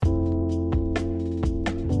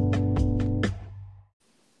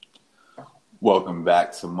Welcome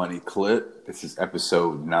back to Money Clip. This is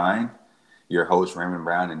episode 9. Your host, Raymond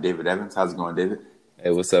Brown and David Evans. How's it going, David?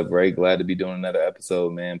 Hey, what's up, Ray? Glad to be doing another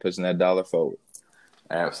episode, man. Pushing that dollar forward.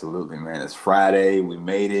 Absolutely, man. It's Friday. We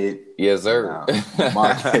made it. Yes, sir.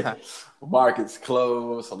 Market's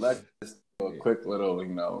closed. So let's just do a quick little,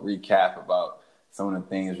 recap about some of the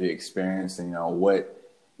things we experienced and,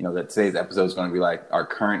 that today's episode is going to be like our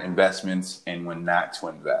current investments and when not to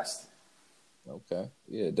invest. Okay.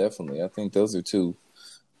 Yeah, definitely. I think those are two.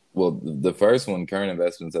 Well, the first one, current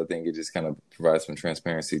investments, I think it just kind of provides some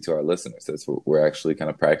transparency to our listeners. That's what we're actually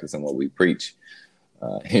kind of practicing what we preach,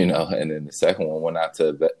 And then the second one, when not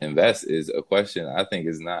to invest, is a question I think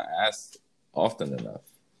is not asked often enough.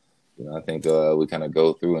 I think we kind of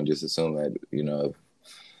go through and just assume that, if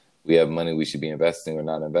we have money, we should be investing or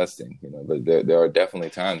not investing, but there are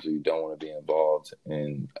definitely times where you don't want to be involved.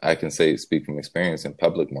 And I can speak from experience in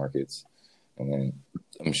public markets. And then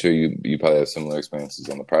I'm sure you probably have similar experiences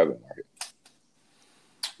on the private market.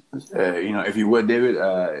 If you would, David,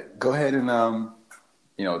 go ahead and,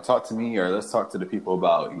 talk to me, or let's talk to the people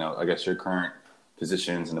about, I guess your current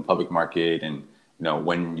positions in the public market and,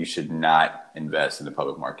 when you should not invest in the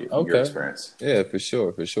public market from your experience. Yeah, for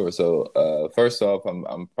sure. So first off,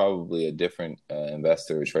 I'm probably a different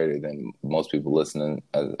investor or trader than most people listening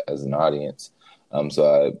as an audience. So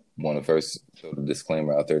I want to first put a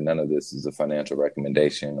disclaimer out there. None of this is a financial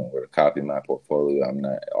recommendation or to copy my portfolio. I'm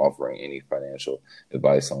not offering any financial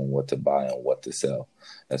advice on what to buy and what to sell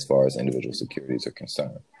as far as individual securities are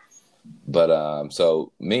concerned. But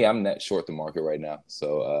so me, I'm net short the market right now.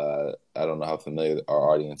 So I don't know how familiar our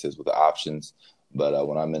audience is with the options. But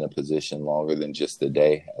when I'm in a position longer than just a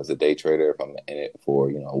day as a day trader, if I'm in it for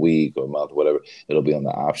a week or a month, whatever, it'll be on the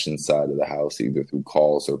options side of the house, either through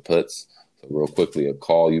calls or puts. So real quickly, a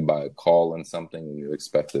call, you buy a call in something and you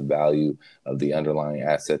expect the value of the underlying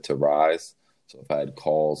asset to rise. So if I had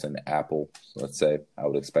calls in Apple, let's say, I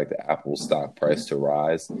would expect the Apple stock price to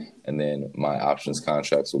rise, and then my options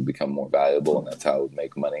contracts will become more valuable, and that's how I would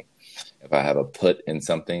make money. If I have a put in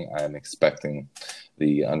something, I am expecting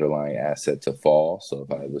the underlying asset to fall. So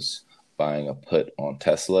if I was buying a put on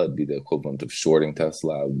Tesla, it'd be the equivalent of shorting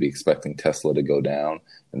Tesla. I would be expecting Tesla to go down,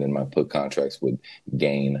 and then my put contracts would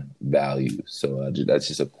gain value. So that's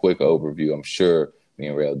just a quick overview. I'm sure me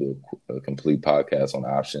and Ray will do a complete podcast on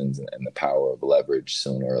options and the power of leverage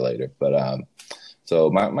sooner or later. But so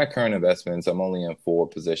my current investments, I'm only in 4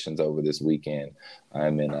 positions over this weekend.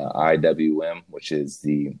 I'm in IWM, which is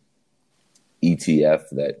the ETF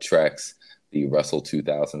that tracks the Russell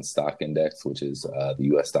 2000 stock index, which is the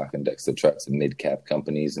U.S. stock index that tracks the mid-cap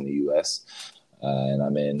companies in the U.S. And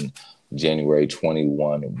I'm in January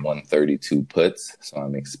 21, 132 puts. So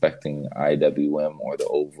I'm expecting IWM or the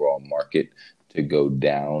overall market to go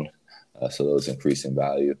down. So those increase in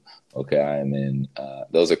value. Okay, I am in.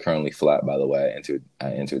 Those are currently flat, by the way.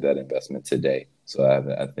 I entered that investment today. So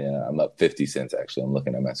I'm up 50 cents, actually. I'm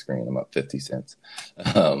looking at my screen. I'm up 50 cents.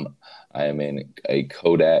 I am in a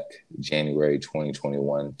Kodak January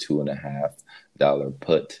 2021 $2.50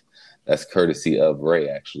 put. That's courtesy of Ray,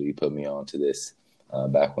 actually. He put me on to this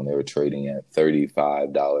back when they were trading at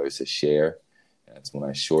 $35 a share. That's when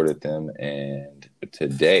I shorted them. And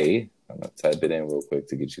today, I'm going to type it in real quick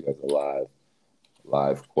to get you guys a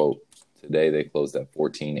live quote. Today, they closed at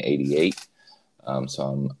 $14.88. So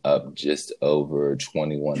I'm up just over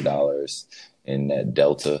 $21 in that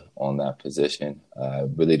delta on that position. I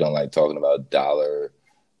really don't like talking about dollar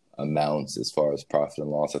amounts as far as profit and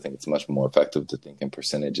loss. I think it's much more effective to think in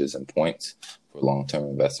percentages and points for long-term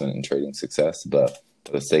investment and trading success. But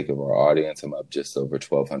for the sake of our audience, I'm up just over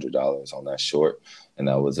 $1,200 on that short. And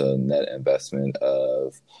that was a net investment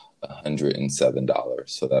of $107.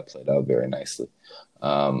 So that played out very nicely.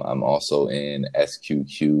 I'm also in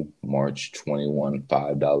SQQ March 21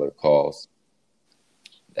 $5 calls.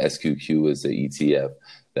 SQQ is the ETF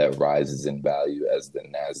that rises in value as the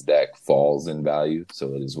NASDAQ falls in value.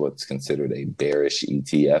 So it is what's considered a bearish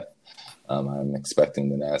ETF. I'm expecting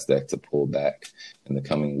the NASDAQ to pull back in the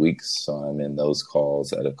coming weeks. So I'm in those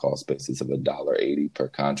calls at a cost basis of $1.80 per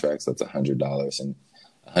contract. So that's $100 and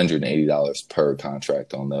 $180 per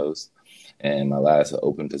contract on those. And my last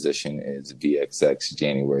open position is VXX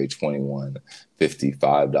January 21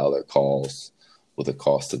 $55 calls with a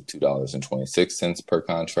cost of $2.26 per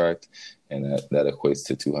contract. And that equates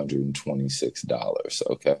to $226.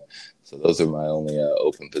 Okay. So those are my only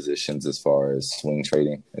open positions as far as swing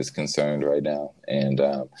trading is concerned right now. And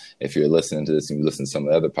if you're listening to this and you listen to some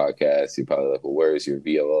of the other podcasts, you're probably like, well, where is your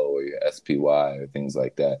VOO or your SPY or things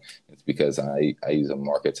like that? It's because I use a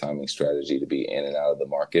market timing strategy to be in and out of the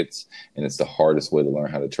markets. And it's the hardest way to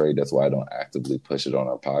learn how to trade. That's why I don't actively push it on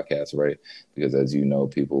our podcast, right? Because as you know,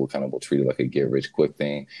 people kind of will treat it like a get rich quick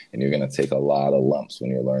thing. And you're going to take a lot of lumps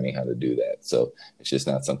when you're learning how to do that. So it's just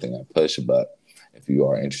not something I push, but if you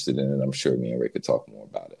are interested in it, I'm sure me and Rick could talk more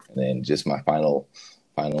about it. And then just my final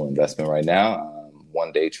investment right now,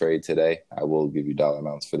 1 day trade today. I will give you dollar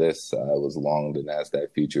amounts for this. I was long the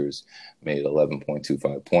NASDAQ futures, made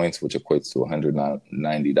 11.25 points, which equates to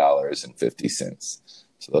 $190.50.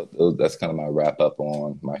 So that's kind of my wrap up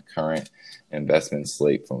on my current investment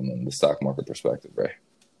slate from the stock market perspective, Ray.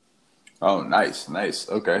 Oh, nice.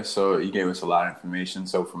 Okay, so you gave us a lot of information.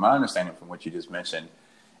 So from my understanding from what you just mentioned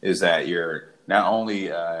is that you're not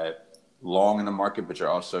only long in the market, but you're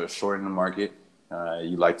also short in the market.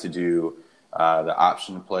 You like to do the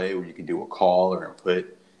option play where you can do a call or a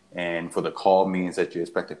put. And for the call means that you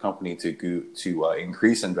expect the company to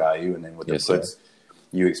increase in value. And then with the puts,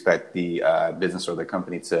 you expect the business or the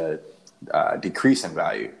company to decrease in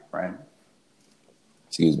value, right?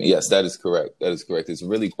 Excuse me. Yes, that is correct. It's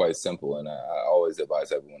really quite simple. And I always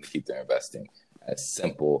advise everyone to keep their investing as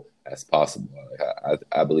simple as possible. Like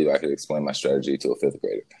I believe I could explain my strategy to a fifth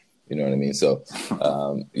grader. You know what I mean? So,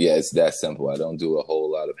 it's that simple. I don't do a whole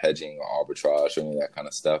lot of hedging or arbitrage or any of that kind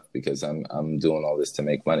of stuff because I'm doing all this to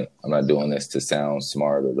make money. I'm not doing this to sound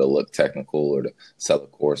smart or to look technical or to sell a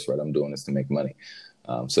course, right? I'm doing this to make money.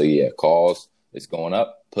 Calls, it's going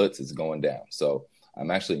up. Puts, it's going down. So I'm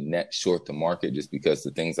actually net short the market just because the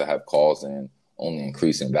things I have calls in only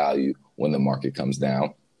increase in value when the market comes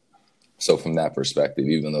down. So from that perspective,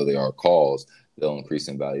 even though they are calls, they'll increase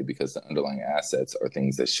in value because the underlying assets are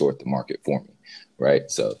things that short the market for me, right?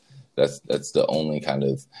 So that's the only kind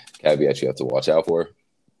of caveat you have to watch out for.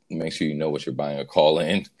 Make sure you know what you're buying a call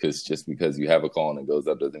in, because just because you have a call and it goes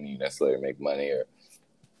up doesn't mean you necessarily make money, or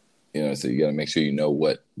so you got to make sure you know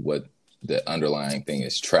what the underlying thing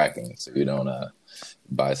is tracking, so you don't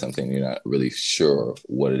buy something you're not really sure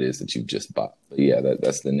what it is that you just bought. But yeah,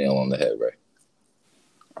 that's the nail on the head, right?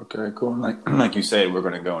 Okay, cool. Like you said, we're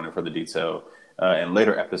going to go into further detail in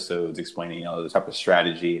later episodes explaining the type of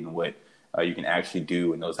strategy and what you can actually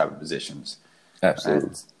do in those type of positions.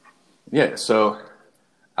 Absolutely. So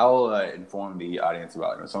I'll inform the audience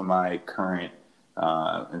about some of my current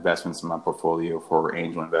investments in my portfolio for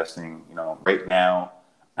angel investing. Right now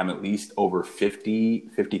I'm at least over 50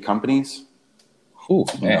 companies. Ooh,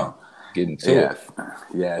 man. Getting to it.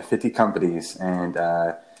 Yeah, 50 companies.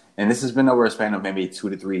 And this has been over a span of maybe 2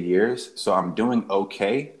 to 3 years. So I'm doing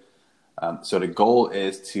okay. So the goal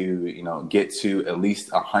is to, get to at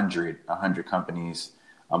least 100 companies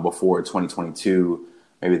before 2022,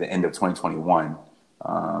 maybe the end of 2021.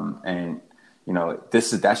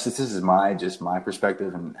 This is my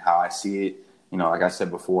perspective and how I see it. Like I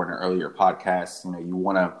said before in an earlier podcast,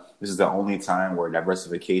 this is the only time where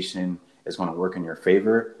diversification is going to work in your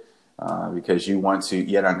favor, because you have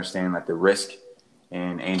to understand that the risk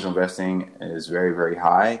in angel investing is very, very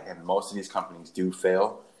high, and most of these companies do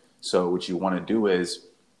fail. So what you want to do is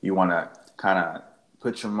you want to kind of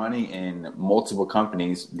put your money in multiple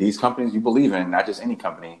companies, these companies you believe in, not just any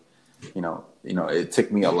company. It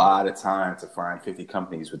took me a lot of time to find 50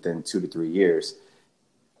 companies within 2 to 3 years,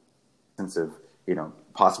 sense of,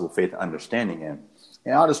 possible faith and understanding in.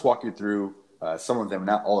 And I'll just walk you through some of them,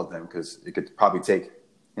 not all of them, because it could probably take,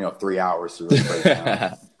 3 hours to really break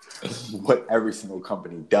down what every single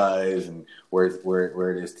company does and where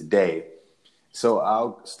it is today. So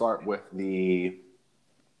I'll start with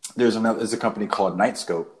there's a company called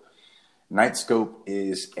Knightscope. Knightscope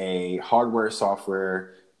is a hardware,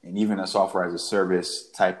 software, and even a software as a service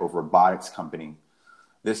type of robotics company.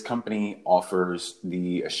 This company offers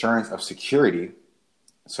the assurance of security.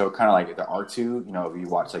 So kind of like the R2, if you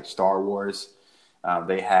watch like Star Wars,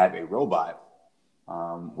 they have a robot,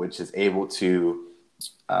 which is able to,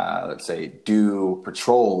 let's say, do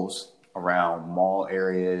patrols around mall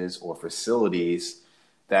areas or facilities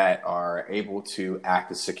that are able to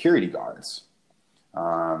act as security guards,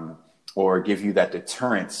 or give you that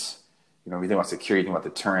deterrence. If you think about security, think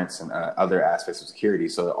about deterrence and other aspects of security.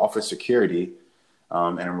 So it offers security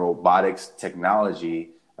and a robotics technology,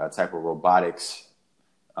 type of robotics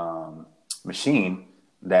machine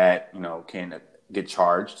that, can get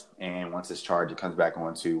charged. And once it's charged, it comes back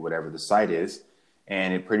onto whatever the site is.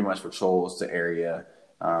 And it pretty much patrols the area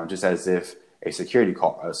just as if a security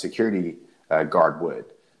guard would.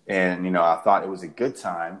 And, I thought it was a good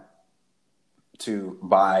time to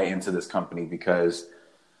buy into this company because,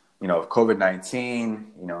 of COVID-19.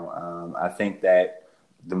 I think that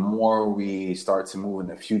the more we start to move in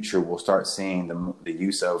the future, we'll start seeing the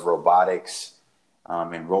use of robotics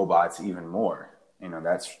and robots even more.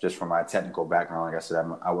 That's just from my technical background. Like I said,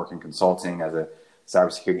 I work in consulting as a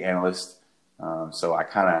cybersecurity analyst. So I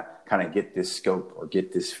kind of get this scope or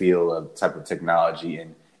get this feel of type of technology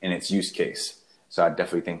and its use case. So I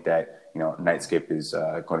definitely think that, Nightscape is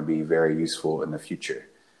going to be very useful in the future.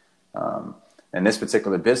 And this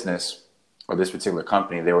particular business or this particular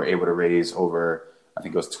company, they were able to raise over, I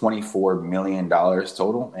think it was $24 million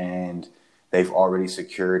total. And they've already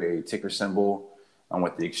secured a ticker symbol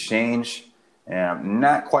with the exchange. And I'm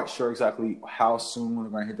not quite sure exactly how soon we're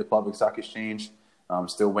going to hit the public stock exchange. I'm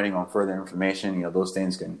still waiting on further information. Those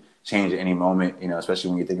things can change at any moment,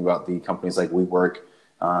 especially when you think about the companies like WeWork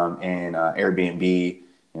and Airbnb,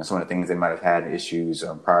 some of the things they might have had issues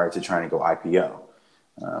prior to trying to go IPO.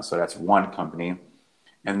 So that's one company.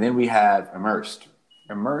 And then we have Immersed.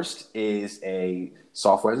 Immersed is a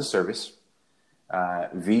software as a service,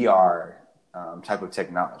 VR type of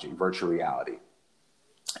technology, virtual reality.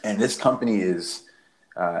 And this company is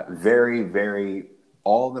very, very,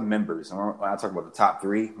 all the members, and when I talk about the top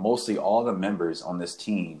three, mostly all the members on this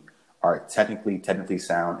team are technically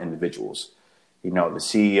sound individuals. The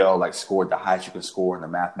CEO scored the highest you can score in the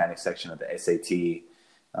mathematics section of the SAT.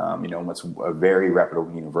 Went to a very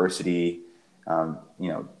reputable university.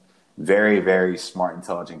 Very, very smart,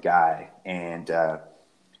 intelligent guy. And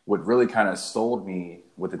what really kind of sold me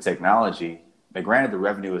with the technology, but granted the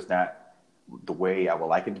revenue is not the way I would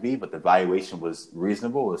like it to be, but the valuation was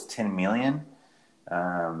reasonable. It was $10 million.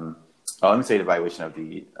 Let me say the valuation of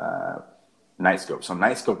the Nightscope. So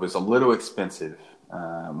Nightscope was a little expensive,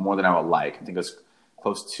 more than I would like. I think it was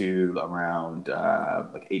close to around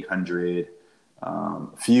 800,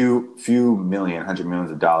 few million, hundred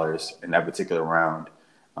millions of dollars in that particular round.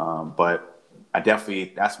 But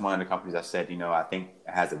that's one of the companies I said, I think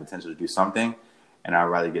it has the potential to do something, and I'd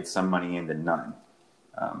rather get some money in than none.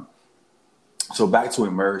 So back to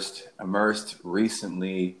Immersed. Immersed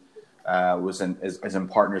recently is in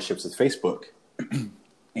partnerships with Facebook.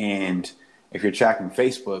 And if you're tracking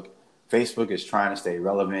Facebook is trying to stay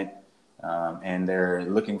relevant, and they're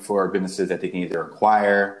looking for businesses that they can either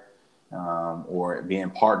acquire or be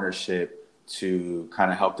in partnership to kind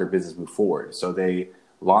of help their business move forward. So they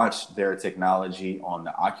launched their technology on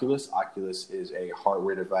the Oculus. Oculus is a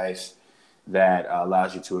hardware device that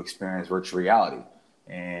allows you to experience virtual reality.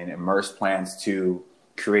 And Immersed plans to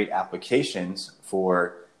create applications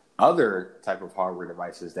for other type of hardware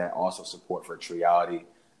devices that also support virtual reality.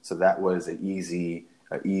 So that was an easy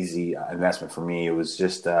investment for me. It was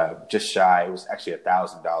just shy. It was actually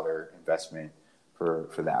 $1,000 investment for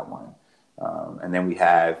that one. And then we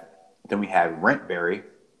have Rentberry.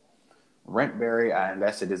 Rentberry, I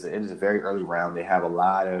invested. It is a very early round. They have a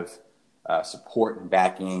lot of support and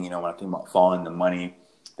backing. When I think about following the money,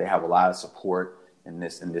 they have a lot of support in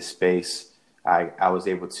this space. I was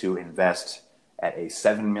able to invest at a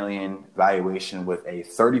 $7 million valuation with a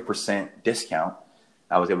 30% discount.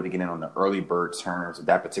 I was able to get in on the early bird terms of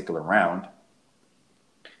that particular round.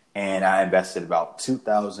 And I invested about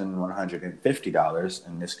 $2,150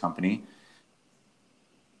 in this company.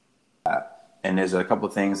 And there's a couple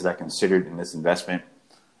of things that I considered in this investment.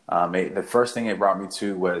 The first thing it brought me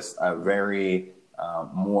to was a very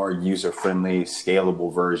more user-friendly,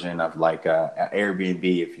 scalable version of like an Airbnb,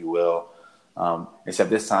 if you will. Except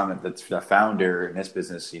this time, the founder in this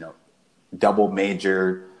business, double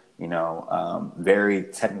major, very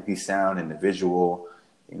technically sound individual,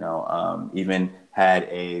 even had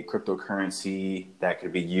a cryptocurrency that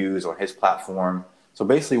could be used on his platform. So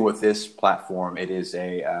basically with this platform, it is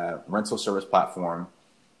a rental service platform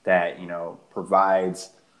that,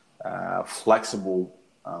 provides flexible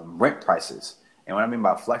rent prices. And what I mean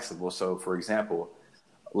by flexible, so for example,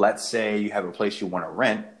 let's say you have a place you want to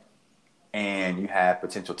rent and you have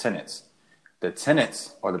potential tenants. The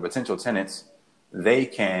tenants or the potential tenants, they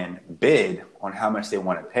can bid on how much they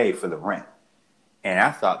want to pay for the rent. And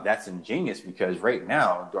I thought that's ingenious because right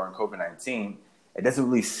now during COVID-19, it doesn't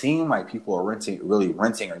really seem like people are really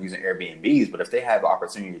renting or using Airbnbs. But if they have the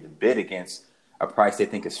opportunity to bid against a price they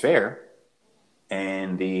think is fair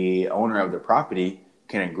and the owner of the property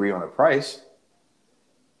can agree on a price,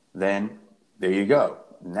 then there you go.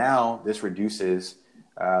 Now this reduces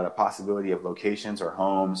the possibility of locations or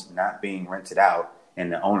homes not being rented out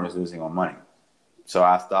and the owners losing on money. So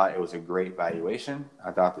I thought it was a great valuation.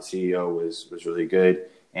 I thought the CEO was really good.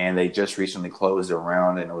 And they just recently closed a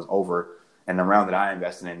round, and it was over. And the round that I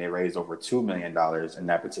invested in, they raised over $2 million in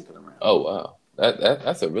that particular round. Oh, wow.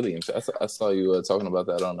 That's a really interesting. I saw you talking about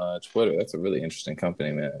that on Twitter. That's a really interesting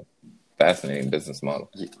company, man. Fascinating business model.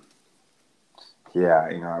 Yeah,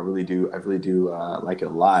 I really do. I really do like it a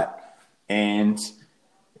lot. And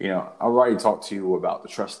I've already talked to you about the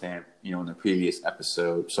trust stamp, in the previous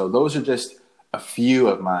episode. So those are just a few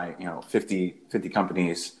of my, 50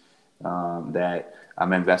 companies that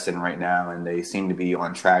I'm invested in right now, and they seem to be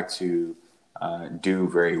on track to do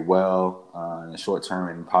very well in the short term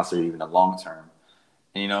and possibly even the long term.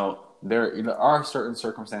 And, there are certain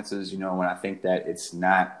circumstances, when I think that it's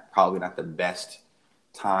probably not the best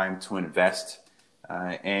time to invest.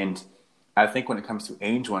 And I think when it comes to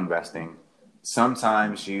angel investing,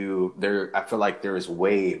 sometimes I feel like there's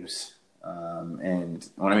waves. And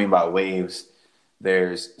what I mean by waves,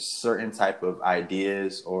 there's certain type of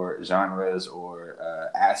ideas or genres or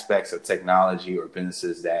aspects of technology or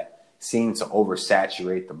businesses that seem to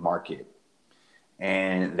oversaturate the market.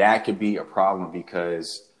 And that could be a problem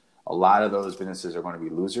because a lot of those businesses are going to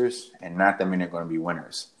be losers and not that many are going to be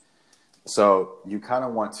winners. So you kind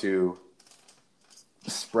of want to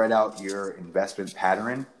spread out your investment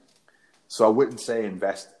pattern. So I wouldn't say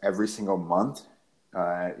invest every single month.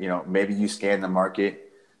 Maybe you scan the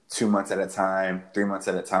market 2 months at a time, 3 months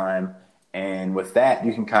at a time. And with that,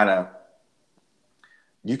 you can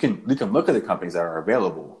look at the companies that are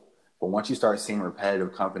available. But once you start seeing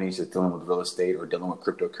repetitive companies just dealing with real estate or dealing with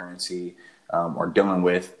cryptocurrency, or dealing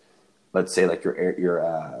with, let's say, like your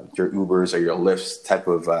Ubers or your Lyfts type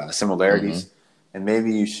of similarities, and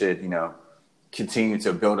maybe you should, continue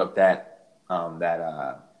to build up that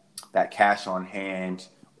cash on hand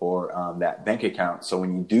or that bank account. So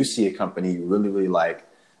when you do see a company you really, really like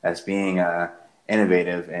as being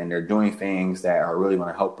innovative and they're doing things that are really going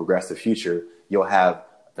to help progress the future, you'll have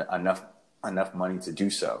enough money to do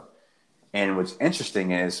so. And what's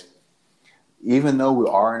interesting is, even though we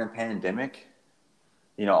are in a pandemic,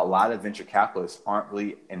 a lot of venture capitalists aren't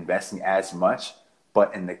really investing as much,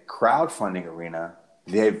 but in the crowdfunding arena,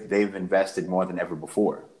 they've invested more than ever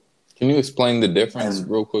before. Can you explain the difference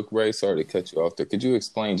real quick, Ray? Sorry to cut you off there. Could you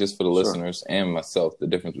explain, just for the listeners and myself, the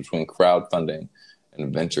difference between crowdfunding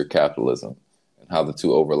and venture capitalism and how the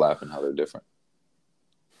two overlap and how they're different?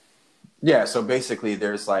 Yeah, so basically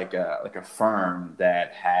there's like a firm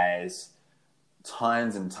that has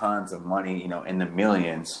tons and tons of money, in the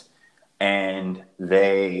millions. And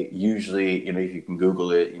they usually, if you can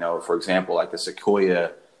Google it, for example, like the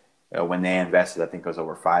Sequoia, when they invested, I think it was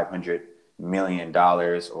over $500 million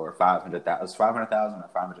or 500,000 or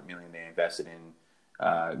 500 million they invested in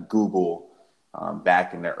Google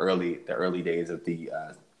back in the early days of the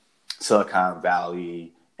Silicon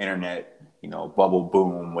Valley internet, bubble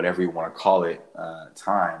boom, whatever you want to call it,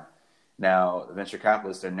 time. Now, the venture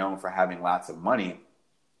capitalists are known for having lots of money,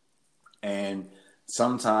 and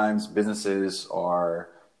sometimes businesses are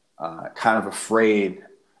kind of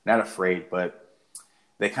not afraid, but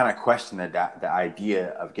they kind of question the idea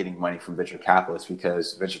of getting money from venture capitalists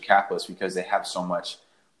because they have so much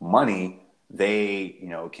money, they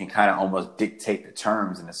can kind of almost dictate the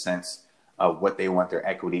terms in the sense of what they want their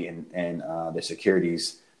equity and their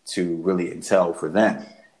securities to really entail for them.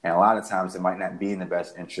 And a lot of times it might not be in the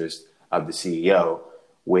best interest of the CEO,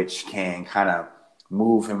 which can kind of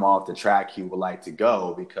move him off the track he would like to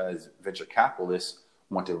go, because venture capitalists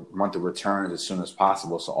want the returns as soon as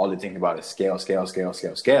possible. So all they think about is scale,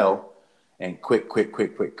 and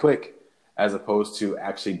quick, as opposed to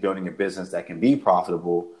actually building a business that can be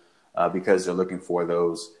profitable, because they're looking for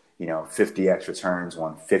those 50x returns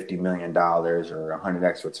on $50 million or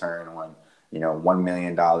 100x return on $1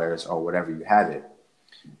 million or whatever you have it.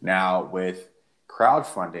 Now with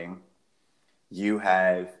crowdfunding, you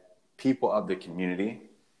have people of the community,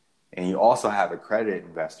 and you also have accredited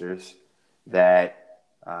investors that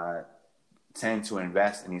tend to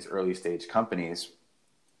invest in these early stage companies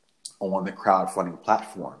on the crowdfunding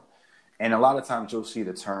platform. And a lot of times you'll see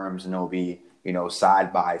the terms, and they'll be,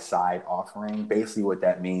 side by side offering. Basically what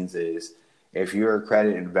that means is, if you're a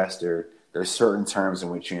accredited investor, there's certain terms in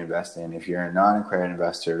which you invest in. If you're a non-accredited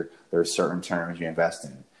investor, there's certain terms you invest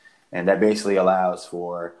in. And that basically allows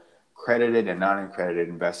for accredited and non-accredited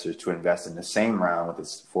investors to invest in the same round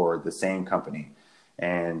for the same company.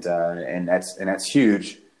 And that's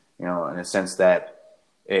huge, in a sense that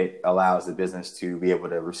it allows the business to be able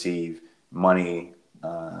to receive money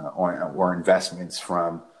or investments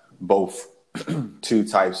from both two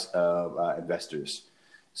types of investors.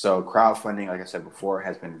 So crowdfunding, like I said before,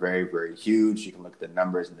 has been very, very huge. You can look at the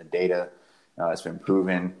numbers and the data. It's been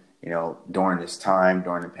proven, during this time,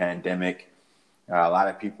 during the pandemic. A lot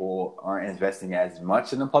of people aren't investing as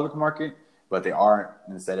much in the public market, but they are,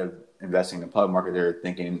 instead of investing in the public market, they're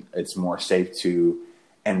thinking it's more safe to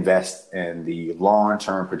invest in the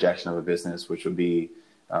long-term projection of a business, which would be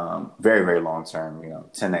very, very long-term,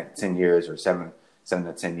 10 years or 7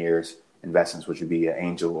 to 10 years investments, which would be an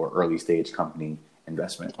angel or early stage company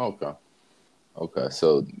investment. Okay.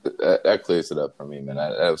 So that clears it up for me, man.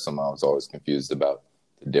 That was something I was always confused about,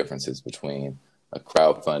 the differences between a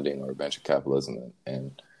crowdfunding or venture capitalism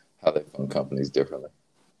and how they fund companies differently.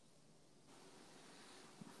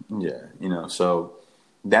 Yeah, so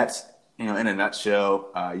that's, in a nutshell,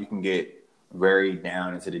 you can get very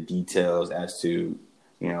down into the details as to,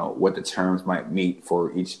 what the terms might meet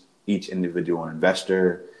for each individual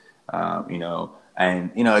investor,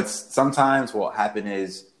 and, it's sometimes what happen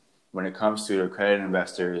is when it comes to accredited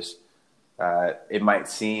investors, it might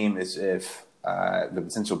seem as if the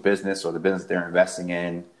potential business or the business they're investing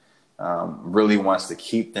in really wants to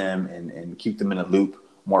keep them and keep them in a loop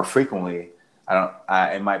more frequently.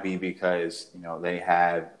 It might be because, they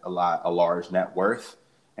have a large net worth,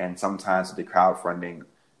 and sometimes with the crowdfunding,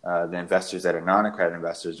 the investors that are non-accredited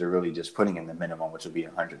investors are really just putting in the minimum, which would be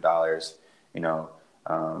 $100,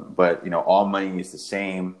 but, all money is the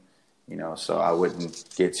same, so I wouldn't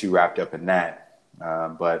get too wrapped up in that.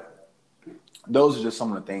 But those are just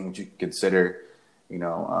some of the things you can consider.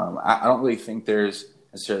 I don't really think there's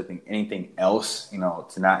necessarily anything else, to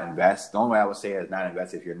not invest. The only way I would say is not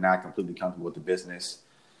invest if you're not completely comfortable with the business.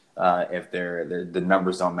 If the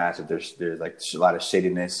numbers don't match, if there's like a lot of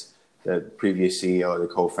shadiness. The previous CEO or the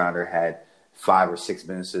co-founder had 5 or 6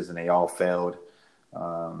 businesses and they all failed.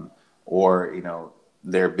 Or,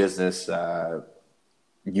 their business,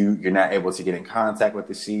 you're not able to get in contact with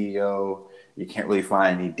the CEO. You can't really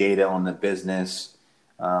find any data on the business.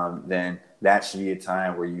 Then that should be a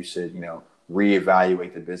time where you should,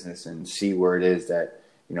 reevaluate the business and see where it is that,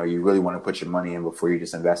 you really want to put your money in before you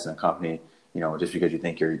just invest in a company, just because you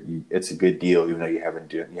think it's a good deal, even though you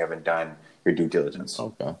haven't done your due diligence.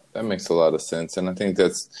 Okay. That makes a lot of sense. And I think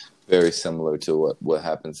that's very similar to what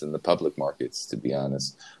happens in the public markets, to be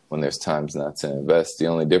honest, when there's times not to invest. The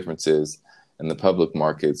only difference is in the public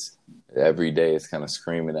markets, every day it's kind of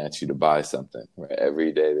screaming at you to buy something, right?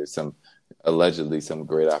 Every day there's allegedly some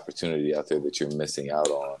great opportunity out there that you're missing out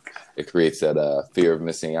on. It creates that fear of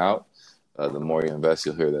missing out. The more you invest,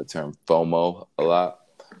 you'll hear that term FOMO a lot.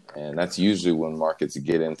 And that's usually when markets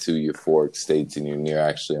get into euphoric states and you're near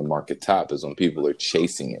actually a market top, is when people are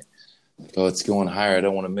chasing it. Like, oh, it's going higher. I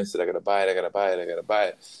don't want to miss it. I got to buy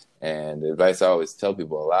it. And the advice I always tell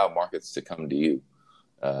people, allow markets to come to you.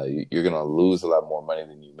 You're going to lose a lot more money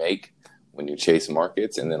than you make when you chase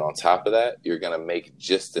markets. And then on top of that, you're going to make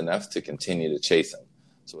just enough to continue to chase them.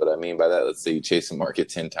 So what I mean by that, let's say you chase a market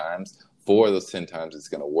 10 times. 4 of those 10 times it's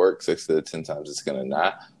going to work. 6 of the 10 times it's going to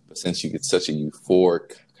not. But since you get such a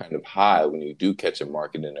euphoric kind of high when you do catch a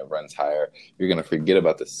market and it runs higher, you're going to forget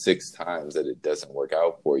about the 6 times that it doesn't work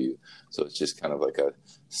out for you. So it's just kind of like a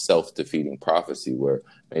self-defeating prophecy where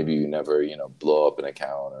maybe you never, blow up an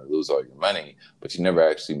account or lose all your money, but you never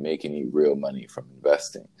actually make any real money from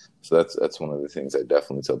investing. So that's one of the things I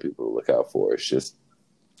definitely tell people to look out for. It's just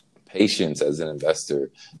patience as an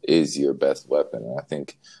investor is your best weapon. And I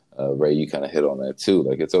think, Ray, you kind of hit on that too.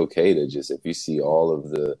 Like, it's okay to just, if you see all of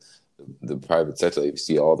the private sector, if you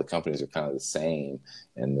see all the companies are kind of the same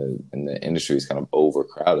and the industry is kind of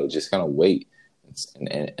overcrowded, just kind of wait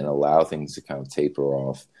and allow things to kind of taper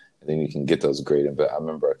off. And then you can get those great. But I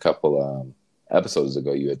remember a couple episodes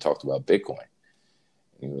ago, you had talked about Bitcoin.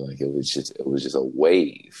 And you were like, it was just a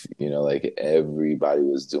wave, like everybody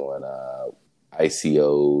was doing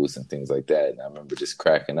ICOs and things like that. And I remember just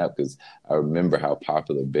cracking up because I remember how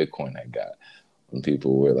popular Bitcoin had got. When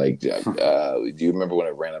people were like, do you remember when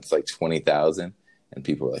it ran up to like 20,000? And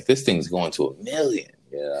people were like, this thing's going to 1 million,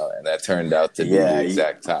 and that turned out to be the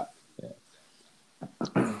exact top.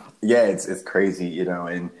 Yeah, it's crazy,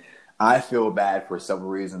 and I feel bad for several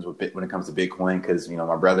reasons when it comes to Bitcoin because,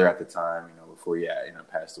 my brother at the time, before he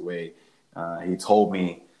passed away, he told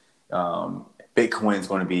me Bitcoin's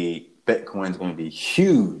going to be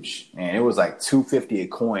huge, and it was like $250 a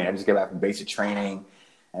coin. I just got back from basic training.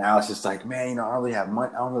 And I was just like, man, I don't really have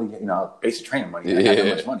money. I don't really, basic training money. I got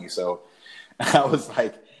that much money. So I was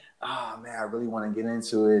like, oh, man, I really want to get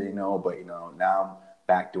into it, But, now I'm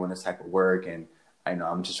back doing this type of work. And,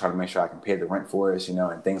 I'm just trying to make sure I can pay the rent for us,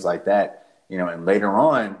 and things like that. And later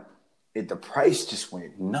on, the price just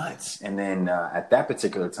went nuts. And then at that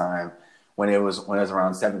particular time, when it was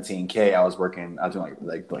around 17K, I was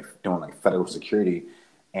doing like federal security.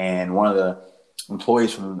 And one of the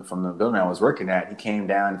employees from the building I was working at, he came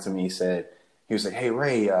down to me, he was like, hey,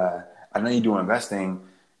 Ray, I know you do investing,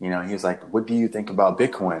 He was like, what do you think about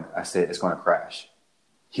Bitcoin? I said, it's going to crash.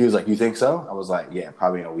 He was like, you think so? I was like, yeah,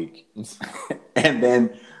 probably in a week. and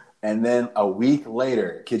then a week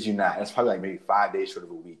later, kid you not, it's probably like maybe 5 days short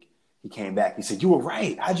of a week. He came back. He said, you were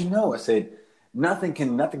right. How'd you know? I said, nothing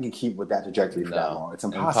can keep with that trajectory for that long. It's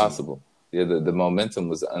impossible. Yeah, the momentum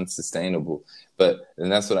was unsustainable.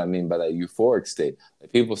 And that's what I mean by that euphoric state.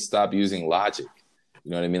 Like, people stop using logic. You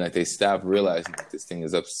know what I mean? Like, they stopped realizing that this thing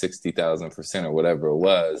is up 60,000% or whatever it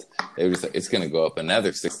was. They were just like, it's going to go up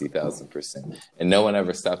another 60,000%. And no one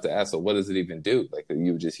ever stopped to ask, well, what does it even do? Like,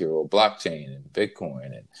 you would just hear, well, blockchain and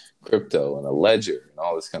Bitcoin and crypto and a ledger and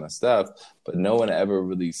all this kind of stuff. But no one ever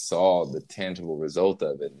really saw the tangible result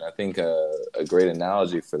of it. And I think a great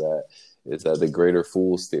analogy for that is the greater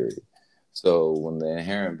fool's theory. So when the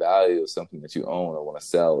inherent value of something that you own or want to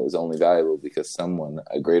sell is only valuable because someone,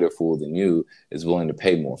 a greater fool than you, is willing to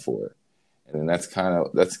pay more for it. And then that's kind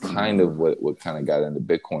of what kind of got into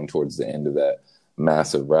Bitcoin towards the end of that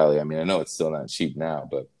massive rally. I mean, I know it's still not cheap now,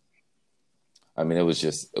 but I mean, it was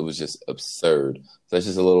just absurd. So that's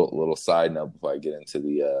just a little side note before I get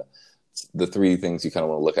into the three things you kind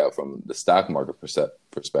of want to look at from the stock market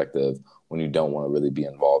perspective when you don't want to really be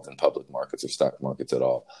involved in public markets or stock markets at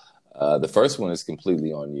all. The first one is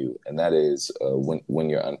completely on you, and that is when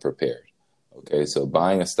you're unprepared. Okay, so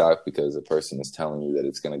buying a stock because a person is telling you that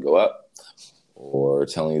it's going to go up or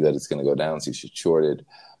telling you that it's going to go down, so you should short it,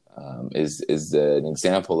 is an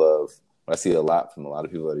example of what I see a lot from a lot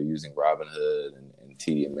of people that are using Robinhood and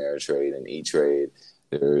TD Ameritrade and E-Trade.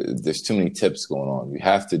 There's too many tips going on. You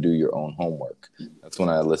have to do your own homework. That's when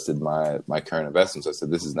I listed my current investments. I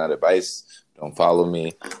said, this is not advice. Don't follow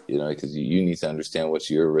me, because you need to understand what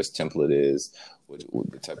your risk template is, what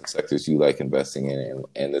the type of sectors you like investing in,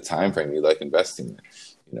 and the time frame you like investing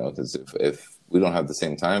in. Because if we don't have the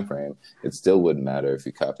same time frame, it still wouldn't matter if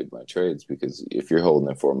you copied my trades, because if you're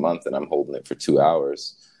holding it for a month and I'm holding it for 2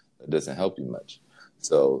 hours, that doesn't help you much.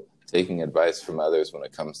 So taking advice from others when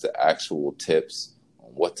it comes to actual tips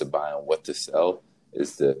on what to buy and what to sell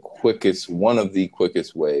is one of the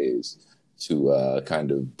quickest ways to kind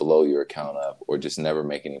of blow your account up or just never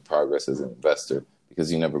make any progress as an investor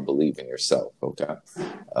because you never believe in yourself, okay?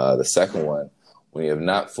 The second one, when you have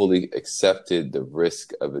not fully accepted the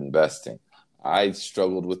risk of investing. I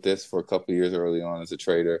struggled with this for a couple of years early on as a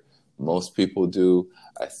trader. Most people do.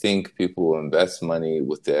 I think people will invest money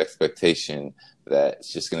with the expectation that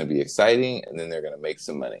it's just going to be exciting and then they're going to make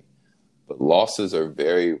some money. But losses are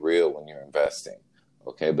very real when you're investing,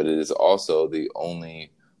 okay? But it is also the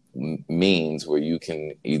only means where you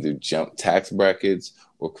can either jump tax brackets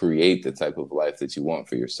or create the type of life that you want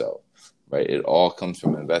for yourself, right? It all comes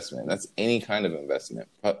from investment. That's any kind of investment,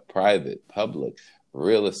 private, public,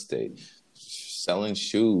 real estate, selling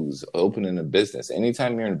shoes, opening a business.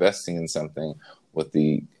 Anytime you're investing in something with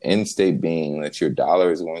the end state being that your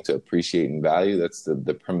dollar is going to appreciate in value, that's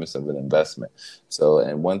the premise of an investment. So,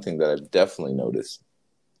 and one thing that I've definitely noticed,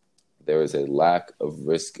 there is a lack of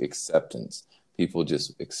risk acceptance. People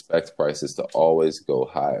just expect prices to always go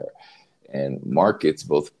higher. And markets,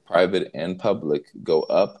 both private and public, go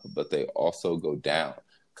up, but they also go down.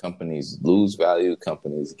 Companies lose value,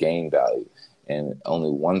 companies gain value. And only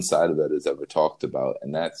one side of that is ever talked about.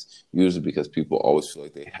 And that's usually because people always feel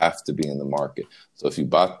like they have to be in the market. So if you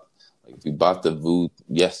bought the VOO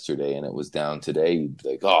yesterday and it was down today, you'd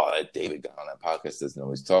be like, oh, that David got on that podcast doesn't know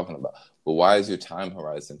what he's talking about. But why is your time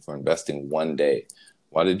horizon for investing one day?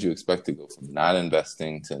 Why did you expect to go from not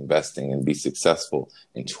investing to investing and be successful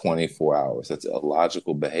in 24 hours? That's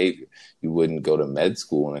illogical behavior. You wouldn't go to med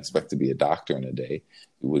school and expect to be a doctor in a day.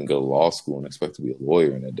 You wouldn't go to law school and expect to be a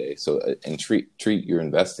lawyer in a day. So, and treat your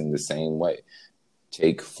investing the same way.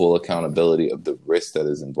 Take full accountability of the risk that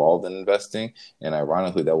is involved in investing. And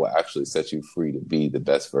ironically, that will actually set you free to be the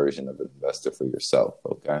best version of an investor for yourself.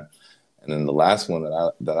 Okay. And then the last one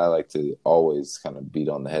that I like to always kind of beat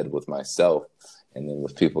on the head with myself, and then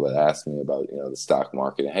with people that ask me about, the stock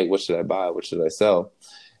market and, hey, what should I buy? What should I sell?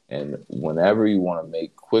 And whenever you want to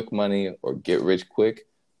make quick money or get rich quick,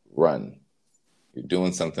 run. You're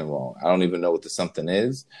doing something wrong. I don't even know what the something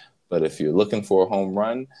is, but if you're looking for a home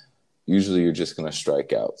run, usually you're just going to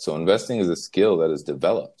strike out. So investing is a skill that is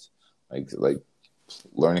developed, like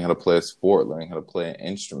learning how to play a sport, learning how to play an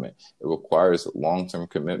instrument. It requires long-term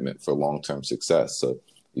commitment for long-term success. So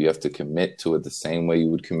you have to commit to it the same way you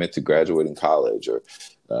would commit to graduating college or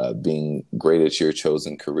being great at your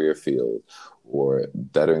chosen career field or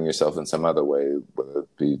bettering yourself in some other way, whether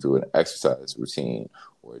it be through an exercise routine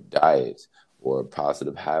or a diet or a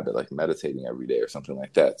positive habit like meditating every day or something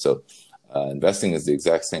like that. So Investing is the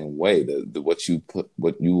exact same way. The what you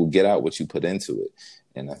will get out what you put into it.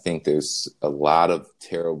 And I think there's a lot of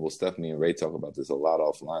terrible stuff. Me and Ray talk about this a lot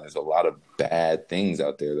offline. There's a lot of bad things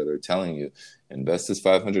out there that are telling you invest this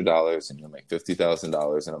 $500 and you'll make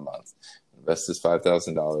 $50,000 in a month. Invest this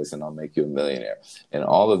 $5,000 and I'll make you a millionaire. And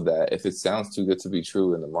all of that, if it sounds too good to be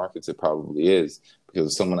true in the markets, it probably is.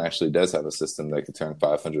 Because if someone actually does have a system that could turn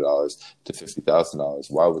 $500 to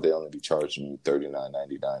 $50,000, why would they only be charging you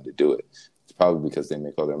 $39.99 to do it? It's probably because they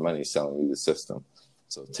make all their money selling you the system.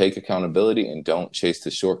 So take accountability and don't chase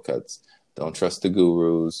the shortcuts. Don't trust the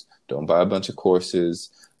gurus. Don't buy a bunch of courses.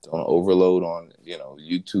 Don't overload on,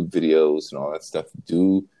 YouTube videos and all that stuff.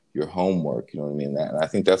 Do your homework, you know what I mean? And I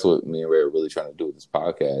think that's what me and Ray are really trying to do with this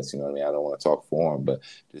podcast, you know what I mean? I don't want to talk for them, but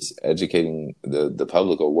just educating the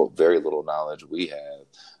public or what very little knowledge we have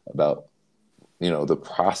about, the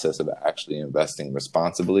process of actually investing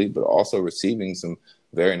responsibly, but also receiving some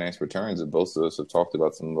very nice returns. And both of us have talked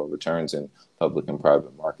about some of our returns in public and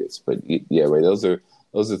private markets. But yeah, Ray, those are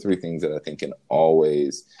three things that I think can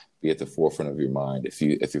always be at the forefront of your mind. If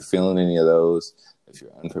you're feeling any of those, if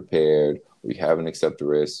you're unprepared, or you haven't accepted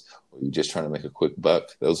risk, or you're just trying to make a quick buck,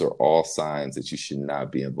 those are all signs that you should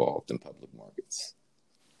not be involved in public markets.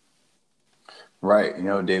 Right.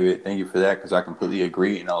 David, thank you for that, because I completely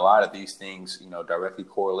agree. And a lot of these things, directly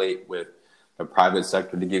correlate with the private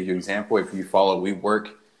sector. To give you an example, if you follow WeWork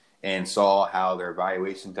and saw how their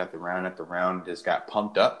valuations after round just got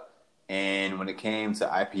pumped up. And when it came to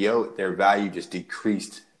IPO, their value just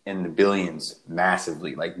decreased in the billions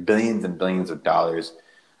massively, like billions and billions of dollars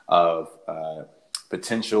of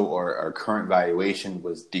potential or current valuation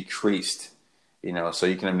was decreased. So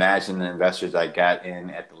you can imagine the investors that got in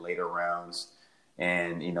at the later rounds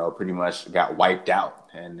and, pretty much got wiped out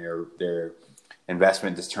and their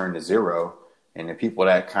investment just turned to zero. And the people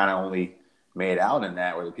that kind of only made out in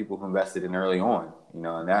that were the people who invested in early on,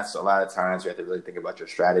 and that's a lot of times you have to really think about your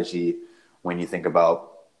strategy when you think about,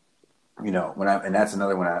 and that's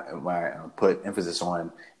another when I put emphasis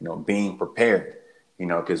on, being prepared,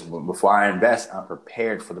 because before I invest, I'm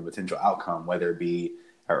prepared for the potential outcome, whether it be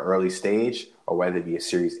an early stage or whether it be a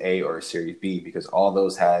Series A or a Series B, because all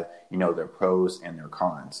those have, their pros and their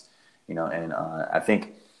cons, and I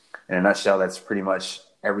think in a nutshell, that's pretty much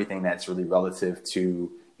everything that's really relative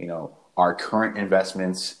to, our current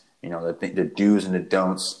investments, the do's and the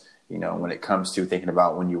don'ts, when it comes to thinking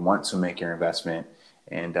about when you want to make your investment.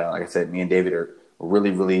 And like I said, me and David are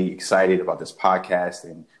really, really excited about this podcast,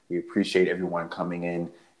 and we appreciate everyone coming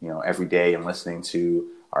in, every day and listening to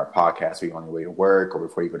our podcast, whether on your way to work or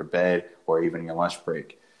before you go to bed or even your lunch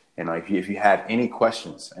break. And if you have any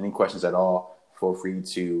questions at all, feel free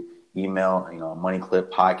to email,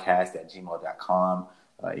 moneyclippodcast@gmail.com,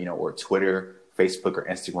 or Twitter, Facebook, or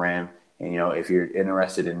Instagram. And, if you're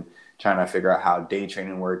interested in trying to figure out how day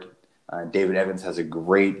trading works, David Evans has a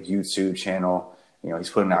great YouTube channel.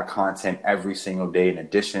 He's putting out content every single day in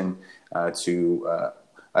addition to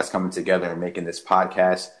us coming together and making this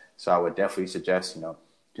podcast. So I would definitely suggest,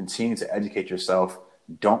 continue to educate yourself.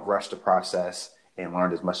 Don't rush the process and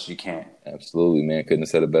learn as much as you can. Absolutely, man. Couldn't have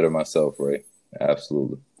said it better myself, Ray.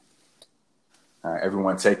 Absolutely. All right,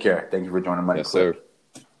 everyone, take care. Thank you for joining Money Clip. Yes, sir.